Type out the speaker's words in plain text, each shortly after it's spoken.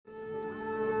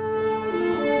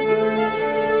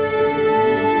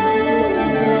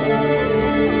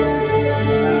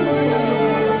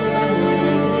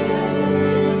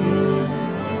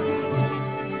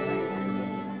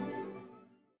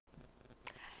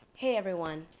Hey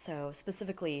everyone. So,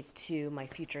 specifically to my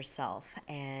future self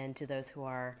and to those who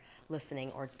are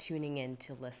listening or tuning in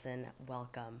to listen,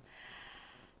 welcome.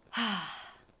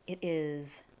 It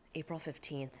is April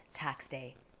 15th, tax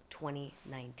day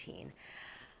 2019.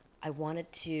 I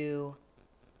wanted to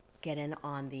get in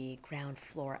on the ground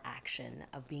floor action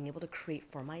of being able to create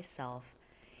for myself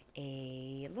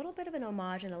a little bit of an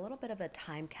homage and a little bit of a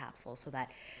time capsule so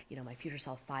that my future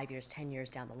self 5 years 10 years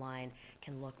down the line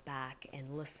can look back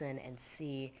and listen and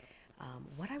see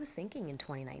what I was thinking in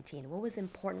 2019, what was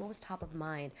important, what was top of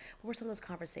mind, what were some of those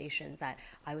conversations that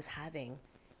I was having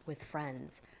with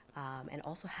friends, and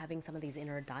also having some of these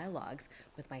inner dialogues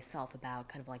with myself about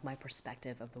kind of like my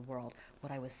perspective of the world,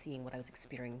 what I was seeing, what I was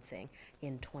experiencing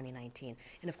in 2019.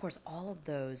 And of course, all of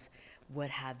those would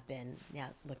have been, now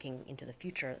looking into the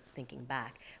future, thinking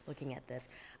back, looking at this,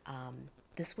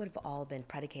 this would have all been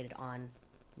predicated on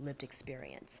lived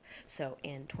experience. So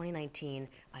in 2019,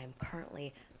 I am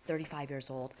currently 35 years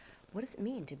old. What does it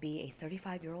mean to be a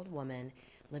 35-year-old woman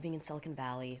living in Silicon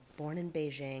Valley, born in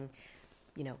Beijing,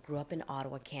 grew up in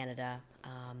Ottawa, Canada,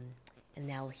 and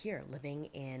now here living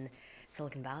in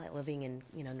Silicon Valley, living in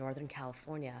Northern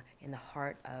California, in the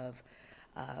heart of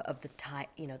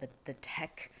the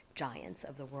tech giants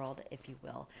of the world, if you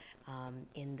will,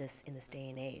 in this day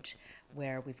and age,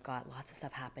 where we've got lots of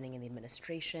stuff happening in the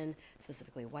administration,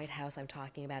 specifically White House. I'm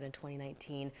talking about in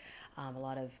 2019, a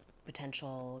lot of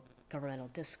potential governmental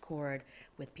discord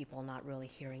with people not really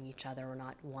hearing each other or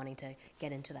not wanting to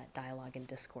get into that dialogue and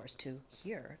discourse to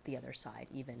hear the other side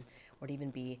even, or to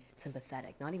even be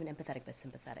sympathetic, not even empathetic but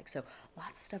sympathetic. So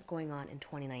lots of stuff going on in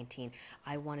 2019.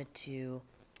 I wanted to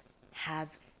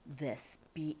have this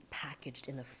be packaged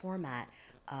in the format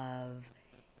of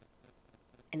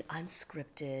an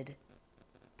unscripted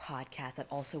podcast that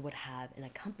also would have an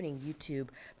accompanying YouTube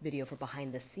video for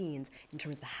behind the scenes in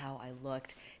terms of how I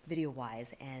looked video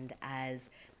wise. And as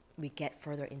we get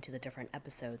further into the different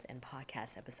episodes and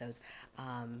podcast episodes,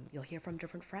 you'll hear from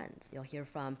different friends. You'll hear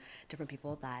from different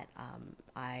people that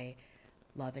I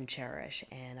love and cherish,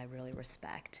 and I really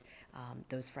respect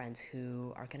those friends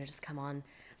who are going to just come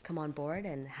on board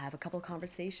and have a couple of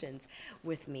conversations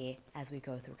with me as we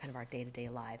go through kind of our day-to-day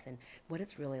lives and what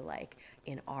it's really like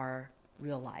in our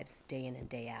real lives day in and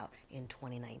day out in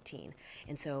 2019.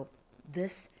 And so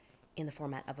this, in the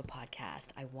format of a podcast,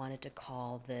 I wanted to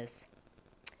call this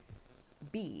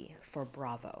B for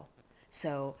Bravo.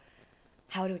 So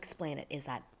how to explain it is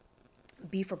that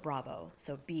B for Bravo,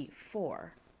 so B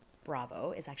for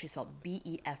Bravo is actually spelled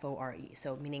Before.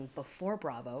 So meaning before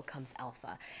Bravo comes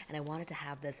Alpha. And I wanted to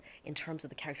have this in terms of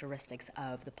the characteristics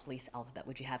of the police alphabet,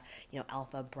 which you have,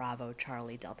 Alpha, Bravo,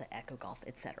 Charlie, Delta, Echo, Golf,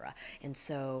 etc. And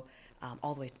so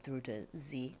all the way through to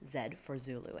Z for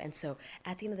Zulu. And so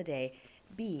at the end of the day,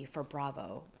 B for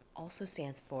Bravo also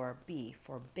stands for B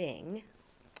for Bing,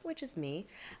 which is me.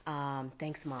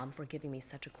 Thanks, Mom, for giving me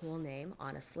such a cool name.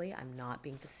 Honestly, I'm not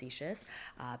being facetious.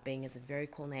 Bing is a very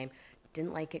cool name.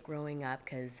 Didn't like it growing up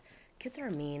because kids are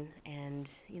mean,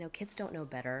 and kids don't know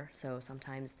better, so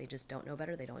sometimes they just don't know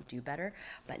better, they don't do better.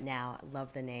 But now I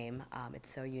love the name. It's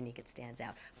so unique, it stands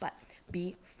out. But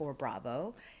B for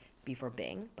Bravo, B for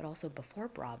Bing, but also before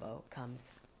Bravo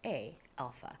comes A,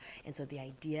 Alpha. And so the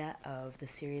idea of the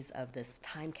series of this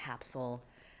time capsule,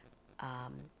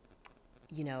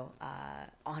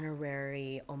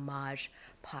 honorary homage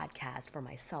podcast for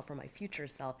myself, for my future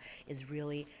self, is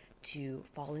really to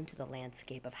fall into the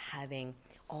landscape of having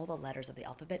all the letters of the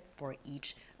alphabet for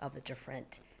each of the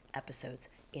different episodes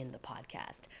in the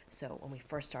podcast. So when we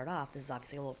first start off, this is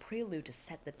obviously a little prelude to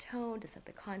set the tone, to set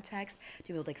the context, to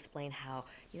be able to explain how,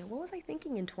 what was I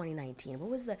thinking in 2019?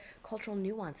 What was the cultural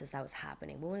nuances that was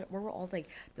happening? What were all like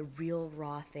the real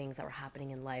raw things that were happening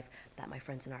in life that my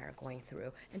friends and I are going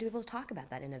through? And to be able to talk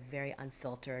about that in a very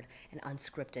unfiltered and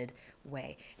unscripted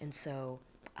way. And so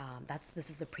this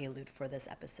is the prelude for this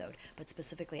episode. But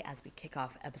specifically as we kick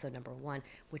off episode number 1,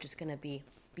 which is going to be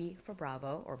B for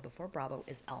Bravo, or before Bravo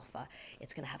is Alpha,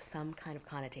 it's going to have some kind of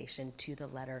connotation to the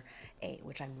letter A,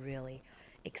 which I'm really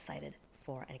excited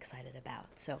for and excited about.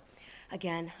 So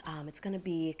again, it's going to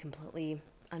be completely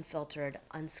unfiltered,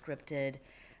 unscripted,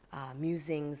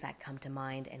 musings that come to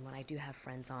mind. And when I do have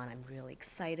friends on, I'm really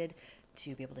excited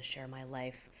to be able to share my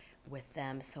life with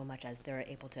them, so much as they're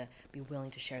able to be willing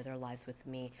to share their lives with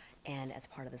me, and as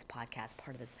part of this podcast,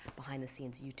 part of this behind the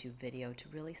scenes YouTube video, to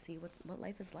really see what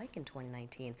life is like in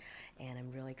 2019. And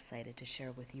I'm really excited to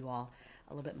share with you all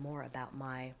a little bit more about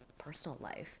my personal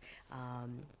life,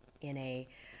 in a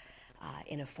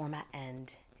format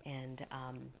and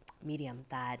medium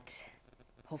that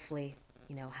hopefully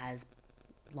has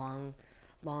long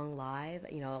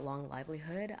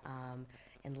livelihood,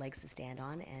 and legs to stand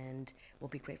on and will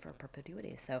be great for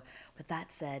perpetuity. So with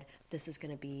that said, this is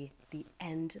going to be the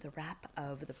end, the wrap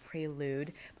of the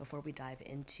prelude before we dive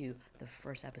into the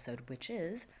first episode, which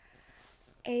is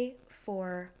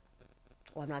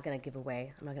well, I'm not going to give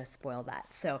away, I'm not going to spoil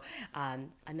that. So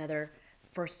the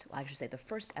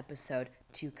first episode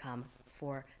to come,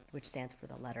 which stands for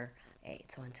the letter A.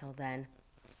 So until then,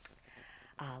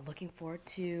 looking forward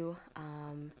to,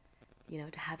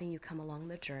 to having you come along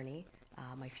the journey,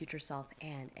 my future self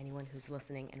and anyone who's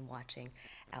listening and watching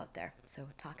out there. So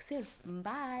talk soon.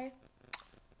 Bye.